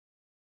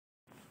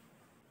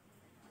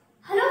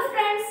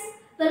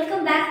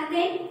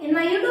again in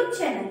my YouTube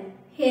channel.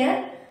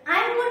 Here I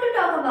am going to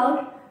talk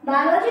about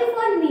biology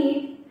for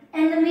NEET,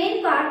 and the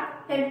main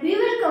part that we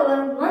will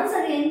cover once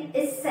again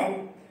is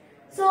cell.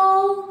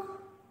 So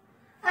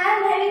I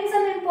am having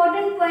some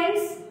important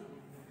points.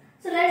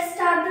 So let's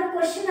start the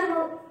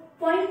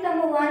point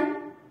number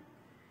 1.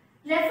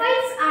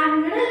 Graphites are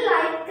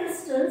needle-like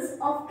crystals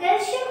of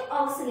calcium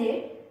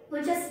oxalate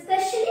which are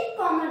especially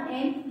common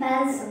in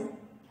balsam.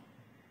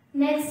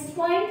 Next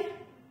point.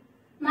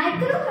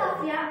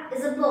 Micrographia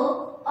is a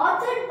book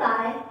authored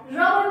by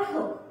Robert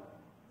Hooke.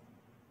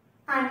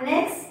 And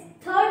next,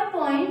 third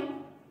point.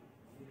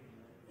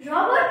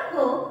 Robert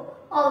Hooke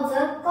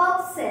observed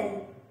Koch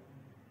cell.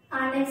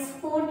 Our next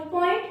fourth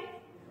point.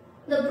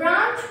 The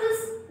branch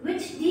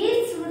which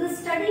deals with the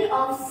study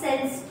of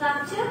cell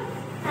structure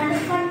and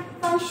the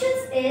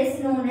functions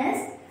is known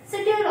as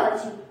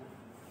cytology.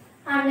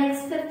 Our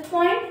next fifth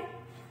point.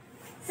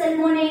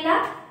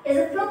 Salmonella is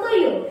a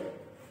prokaryote.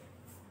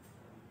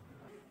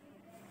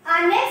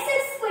 Our next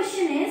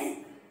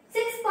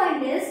sixth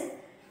point is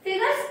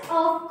figures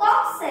of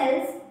Koch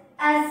cells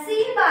as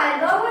seen by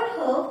Robert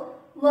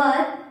Hooke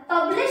were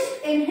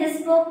published in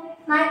his book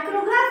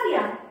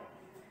Micrographia.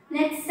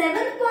 Next,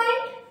 seventh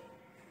point.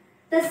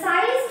 The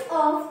size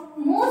of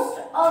most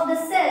of the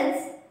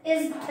cells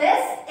is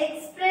best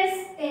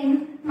expressed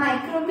in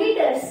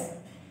micrometers.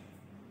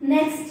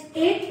 Next,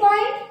 eighth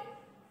point.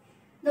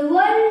 The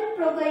word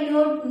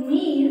prokaryote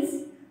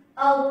means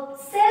a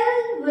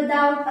cell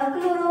without a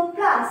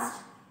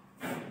chloroplast.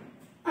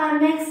 Our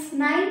next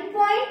ninth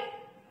point.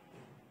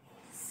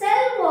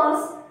 Cell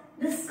was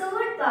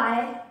discovered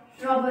by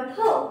Robert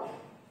Hooke.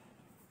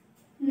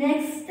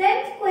 Next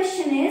 10th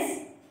question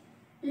is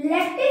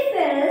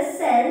lactiferous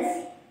cells